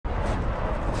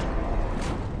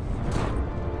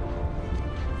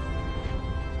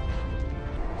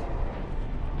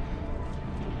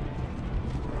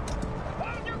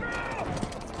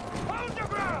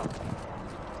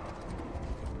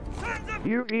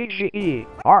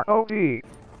WEGE-ROD.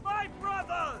 My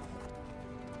brothers!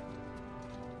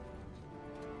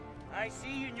 I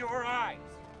see in your eyes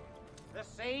the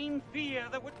same fear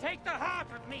that would take the heart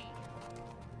of me.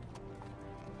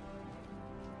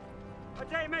 A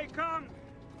day may come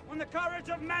when the courage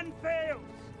of men fails,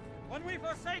 when we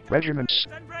forsake Regiments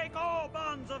and break all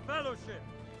bonds of fellowship.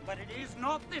 But it is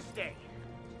not this day.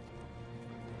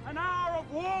 An hour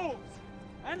of wolves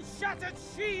and shattered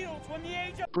shields when the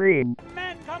age of Green.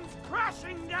 men comes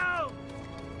crashing down.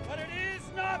 But it is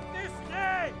not this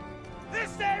day.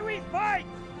 This day we fight.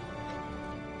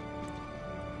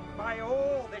 By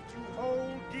all that you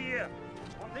hold dear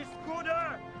on this good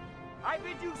earth, I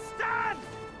bid you stand,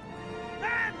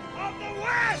 men of the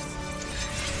West!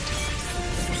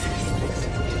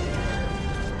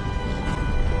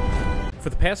 For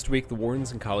the past week, the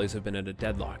Wardens and Collies have been at a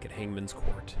deadlock at Hangman's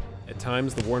Court. At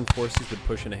times, the Warden forces would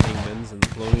push into Hangman's, and the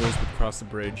Colonials would cross the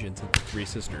bridge into the Three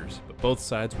Sisters, but both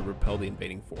sides would repel the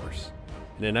invading force.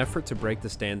 In an effort to break the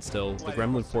standstill, the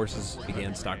Gremlin forces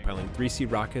began stockpiling 3C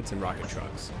rockets and rocket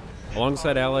trucks.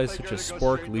 Alongside allies such as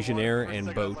Spork, Legionnaire,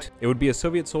 and Boat, it would be a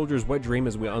Soviet soldier's wet dream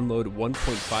as we unload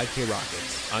 1.5K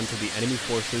rockets onto the enemy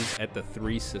forces at the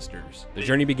Three Sisters. The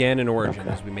journey began in Origin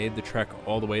as we made the trek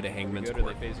all the way to Hangman's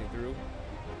Court.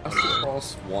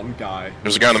 Cross one guy.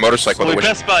 There's a guy on the motorcycle. Well, we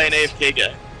passed by an AFK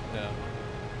guy. Yeah.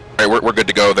 Alright, we're good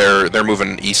to go. They're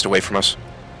moving east away from us.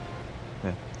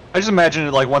 Yeah. I just imagine,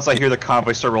 like, once I hear the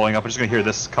convoy start rolling up, I'm just gonna hear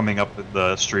this coming up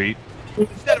the street.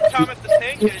 Instead of Thomas the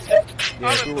Tank, it's just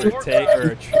Yeah, if we were a tank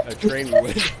or a train, we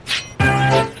would.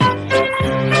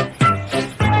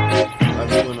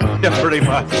 Yeah, pretty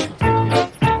much.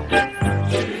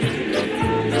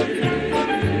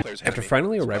 After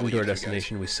finally arriving to our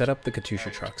destination, we set up the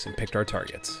Katusha trucks and picked our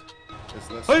targets.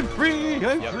 I'm free!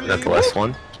 I'm free! That's the last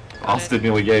one. Austin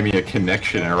nearly gave me a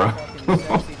connection error.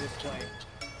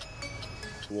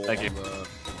 Thank you.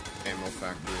 Ammo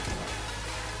factory.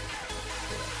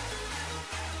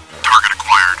 Target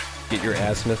acquired. Get your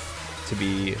azimuth to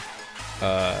be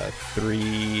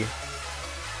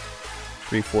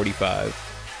 345.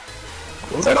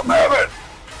 Let him have it!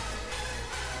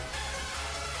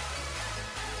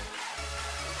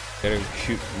 Gotta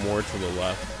shoot more to the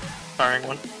left. firing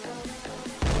one.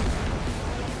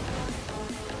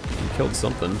 You killed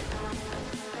something.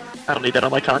 I don't need that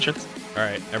on my conscience.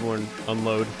 Alright, everyone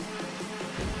unload.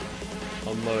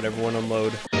 Unload, everyone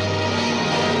unload.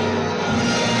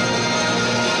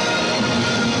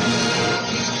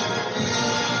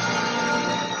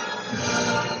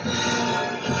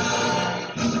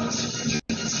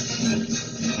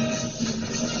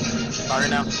 Fire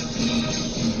now.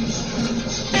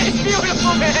 It's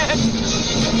beautiful, man!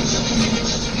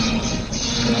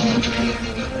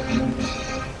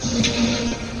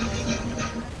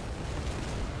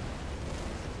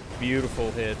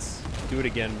 Beautiful hits. Do it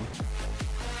again.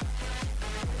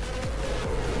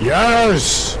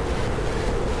 Yes!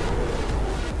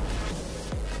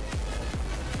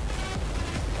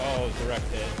 Oh, direct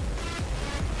hit.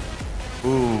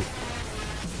 Ooh.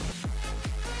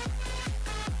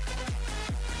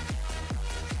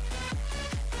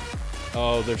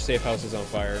 Oh, their safe house is on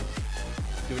fire.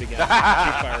 Do it again. Keep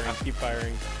firing, keep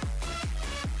firing.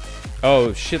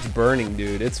 Oh, shit's burning,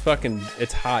 dude. It's fucking,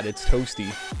 it's hot, it's toasty.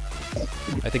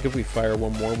 I think if we fire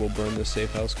one more, we'll burn this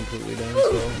safe house completely down,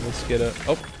 so let's get a,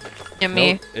 oh.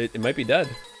 Yummy. No, it might be dead.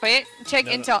 Wait, check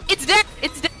No, intel. It's dead!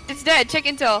 It's dead! It's dead! Check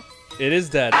intel. It is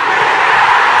dead.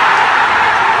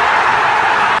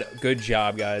 Good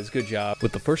job, guys, good job.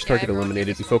 With the first target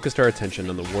eliminated, we focused our attention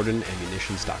on the Warden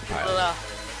ammunition stockpile.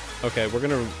 Okay, we're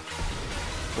gonna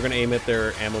aim at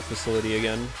their ammo facility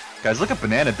again. Guys, look at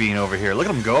Banana Bean over here. Look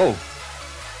at him go.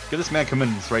 Give this man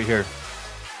commends right here.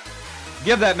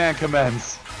 Give that man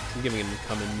commends. I'm giving him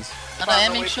Cummins. Another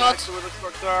aiming shot.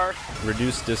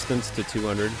 Reduce distance to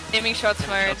 200. Aiming shots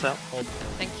fired. Hold.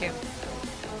 Thank you.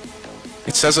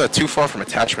 It says too far from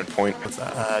attachment point. What's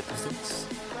that? Distance.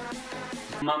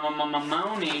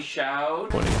 Money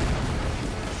shout. 20.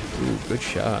 Ooh, good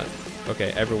shot.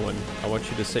 Okay, everyone, I want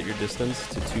you to set your distance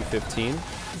to 215.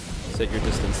 Set your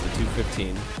distance to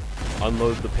 215.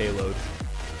 Unload the payload.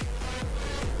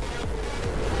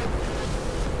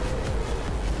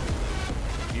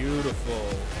 Beautiful.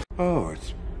 Oh,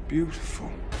 it's beautiful.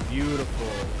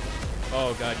 Beautiful.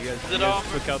 Oh god, you guys took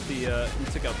out the you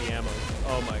took out the ammo.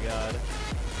 Oh my god.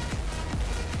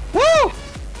 Woo!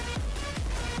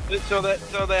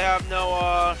 So they have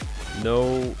no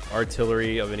No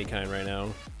artillery of any kind right now.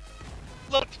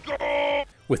 Let's go!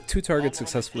 With 2 targets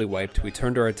successfully wiped, we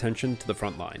turned our attention to the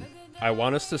front line. I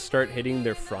want us to start hitting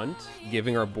their front,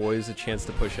 giving our boys a chance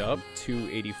to push up.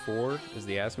 284 is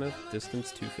the azimuth.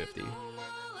 Distance 250.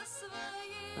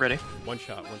 Ready? One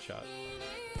shot, one shot.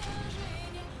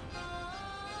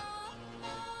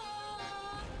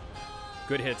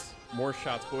 Good hits. More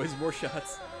shots, boys. More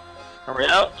shots. Are we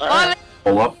out? Oh,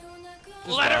 Pull up.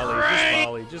 Just Let it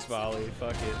volley, rain! just volley, just volley.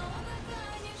 Fuck it.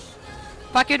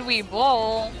 fucking we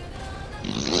bowl.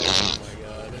 Oh my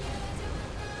god.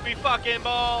 We fucking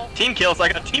ball. Team kills.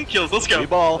 I got team kills. Let's go. We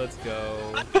ball. Let's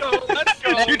go. Let's go. Let's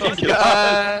go. Let's Team go.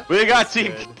 kills. We got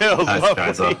team kills. Nice,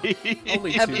 guys, lovely.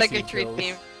 Only I'm two like a team treat kills.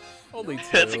 team. Only two.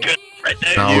 That's good. Right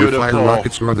there. Now we fly Beautiful.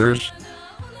 rockets to others.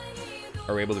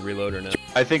 Are we able to reload or not?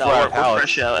 I think No, we're we're out. Alex.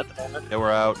 fresh out at the moment. Yeah,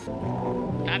 we're out.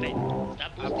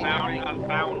 I'm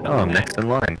found. Oh, I'm next in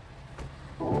line.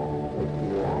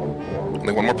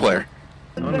 Only one more player.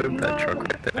 I'll move that truck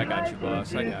right there. I got you,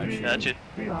 boss. I got you. Got you.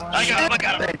 I got him. I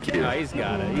got him. Thank you. Yeah, he's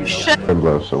got it. He's got it.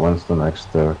 Gremblo, so when's the next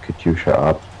Katyusha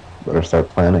up? Better start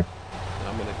planning.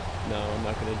 I'm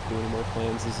not gonna do any more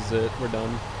plans. This is it. We're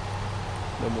done.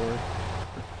 No more.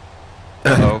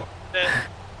 Uh-oh.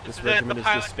 This The regiment is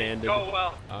pilot disbanded. didn't go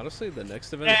well. Honestly, the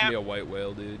next event is gonna be a white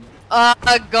whale, dude. Oh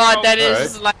god, that Alright.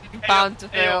 is like bound to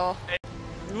fail.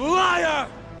 Liar!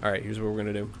 Alright, here's what we're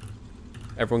gonna do.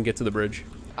 Everyone get to the bridge.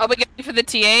 Are we going for the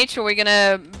TH or are we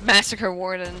gonna massacre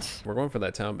wardens? We're going for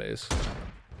that town base.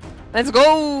 Let's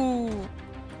go!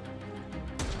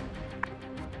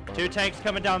 2 tanks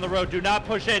coming down the road. Do not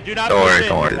push in. Do not Don't push worry, in.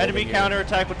 don't worry. Enemy Here.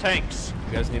 counterattack with tanks.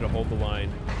 You guys need to hold the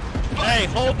line. Hey,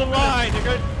 hold the line. You're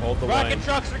good. Hold the Rocket line.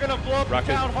 trucks are gonna blow up Rocket,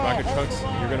 the town hall. rocket Hold trucks, the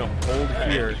line. you're gonna hold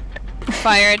here.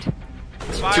 Fired.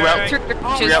 Two out. Two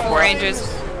We got 4 4 rangers.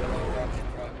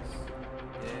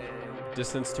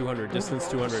 Distance 200, distance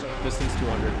 200, distance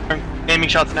 200. Aiming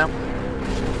shots now.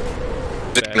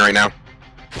 Sitting right now.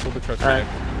 Pull the truck Alright.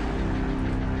 back.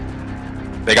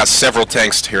 They got several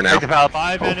tanks here now. Take the pallet.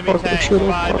 5 enemy fuck, tanks. shit,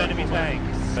 5 fuck. enemy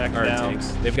tanks. Back Alright, down.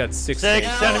 tanks. They've got 6 6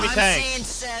 tanks. enemy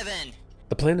tanks.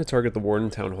 The plan to target the Warden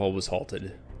Town Hall was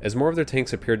halted. As more of their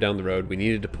tanks appeared down the road, we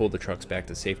needed to pull the trucks back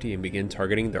to safety and begin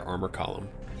targeting their armor column.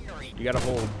 You gotta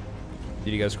hold.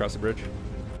 Did you guys cross the bridge?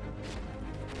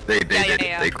 They Yeah, did.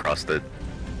 yeah. They crossed it.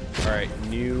 Alright,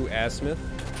 new azimuth.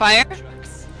 Fire.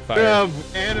 Fire.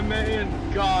 anime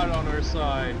and God on our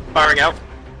side. Firing out.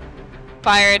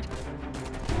 Fired.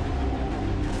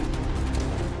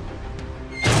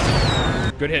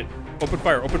 Good hit. Open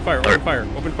fire, open fire, open fire,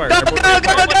 open fire. Go, go, Everyone-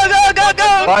 go, go, go, go, go,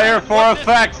 go! Fire for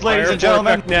effect, ladies Fire and for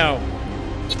gentlemen. effect now.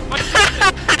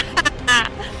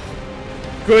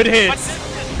 Good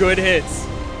hits. Good hits.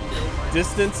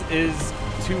 Distance is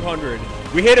 200.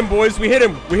 We hit him, boys. We hit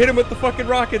him. We hit him with the fucking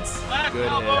rockets. Good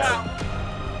hits.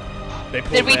 They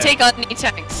pulled Did we back. take on any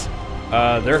tanks?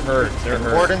 They're hurt. They're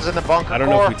hurt. Warden's in the bunker. I don't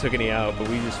know if we took any out, but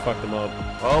we just fucked them up.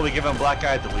 Well, we give them black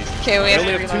eye at the least. Okay, we We have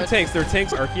only to have 2 reload. tanks. Their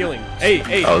tanks are healing. Hey,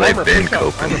 hey, Oh, they've Armor, been push up.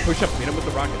 coping. Armor, push up. Hit them with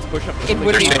the rockets. Push up. It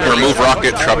would They're be saying fine. remove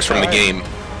rocket trucks from the game.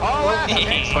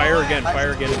 Fire again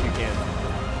if you can.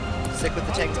 Stick with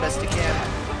the tanks best you can.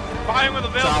 Firing with a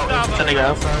veil stop. Sending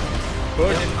out.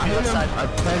 Push. I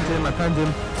pinned him, I pinned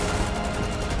him.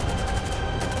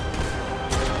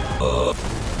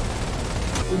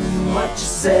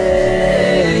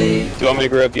 Do you want me to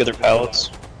grab the other pallets?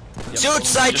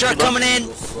 Suicide truck coming in!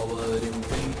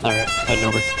 Alright, heading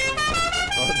over.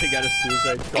 Oh, they got a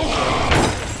suicide truck.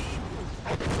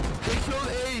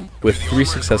 With 3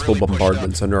 successful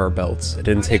bombardments under our belts, it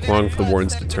didn't take long for the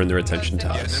Wardens to turn their attention to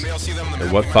us.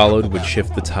 And what followed would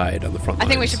shift the tide on the front I lines.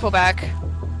 think we should pull back.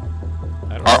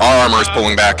 Our armor is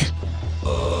pulling back.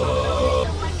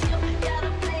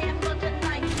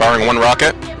 Firing 1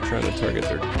 rocket. Trying to target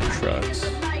their trucks.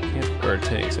 Or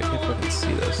tanks. I can't fucking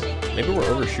see this. Maybe we're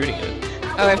overshooting it.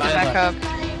 Oh, we have to back up.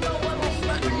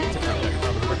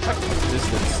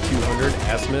 Distance 200.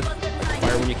 Azimuth.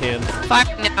 Fire when you can. Fire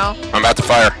now. I'm about to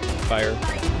fire. Fire.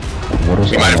 What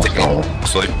is We might have that? taken a little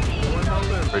sleep.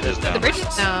 Bridge is down. The bridge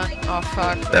is down. Oh,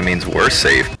 fuck. That means we're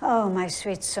safe. Oh, my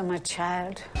sweet summer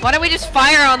child. Why don't we just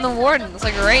fire on the warden? It's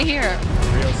like right here.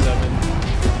 307.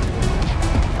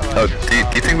 Oh, do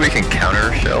you think we can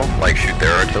counter shell? Like shoot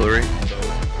their artillery?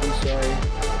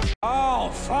 Oh,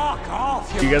 fuck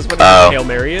off, You guys want Oh. to Hail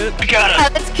Mary it? Yeah,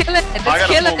 let's kill it. Let's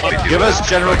kill it. Give us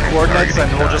general coordinates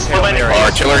and we'll just Hail Mary. Our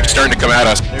artillery's starting to come at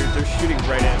us. They're shooting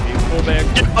right at me. Pull back.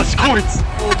 Us coins!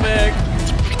 Pull back.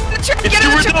 Get in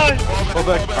the truck. Pull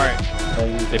back. Alright.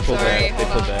 They pulled Sorry, back. They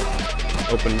hold pulled back.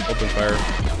 Open fire.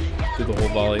 Do the whole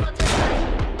volley.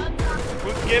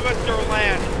 Give us their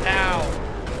land now.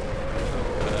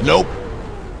 Nope.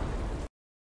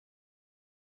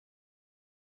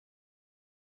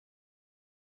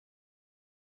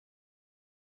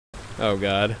 Oh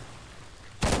god.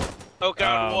 Oh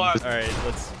god, what? Alright,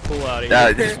 let's pull out of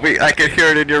here. Yeah, I can hear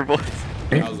it in your voice.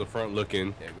 How's the front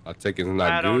looking? I take it's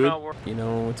not I don't good. know. You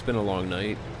know, it's been a long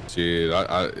night. Shit,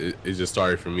 it just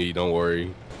started for me. Don't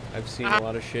worry. I've seen a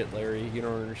lot of shit, Larry. You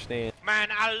don't understand. Man,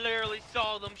 I literally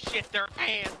saw them shit their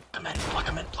pants. Plug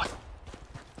him in.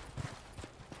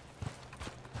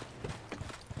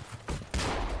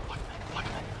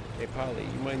 Hey, Polly,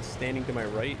 you mind standing to my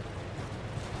right?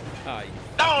 Ah, you...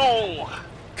 No!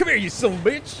 Come here, you son of a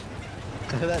bitch!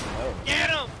 Get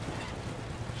him!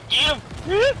 Get him!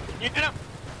 Get him!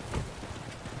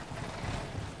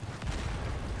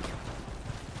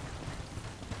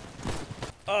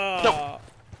 No!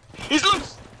 He's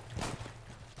loose!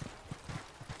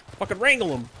 Fucking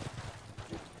wrangle him!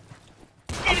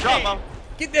 Get him!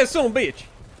 Get that son of a bitch!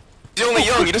 He's only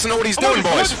young. He doesn't know what he's doing,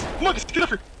 boys. Marcus, get up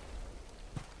here!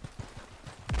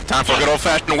 Time for a good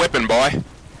old-fashioned whipping, boy.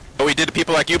 What we did to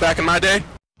people like you back in my day?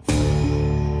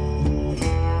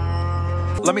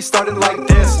 Let me start it like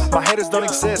this. My haters don't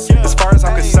exist. As far as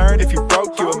I'm concerned, if you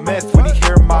broke, you a myth. When you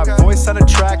hear my voice on a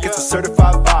track, it's a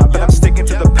certified bop. But I'm sticking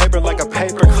to the paper like a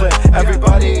paper clip.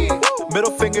 Everybody,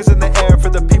 middle fingers in the air for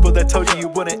the people that told you you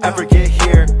wouldn't ever get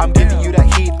here. I'm giving you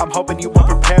that heat, I'm hoping you won't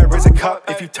prepare. Raise a cup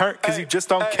if you turn, cause you just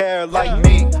don't care. Like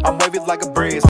me, I'm wavy like a breeze.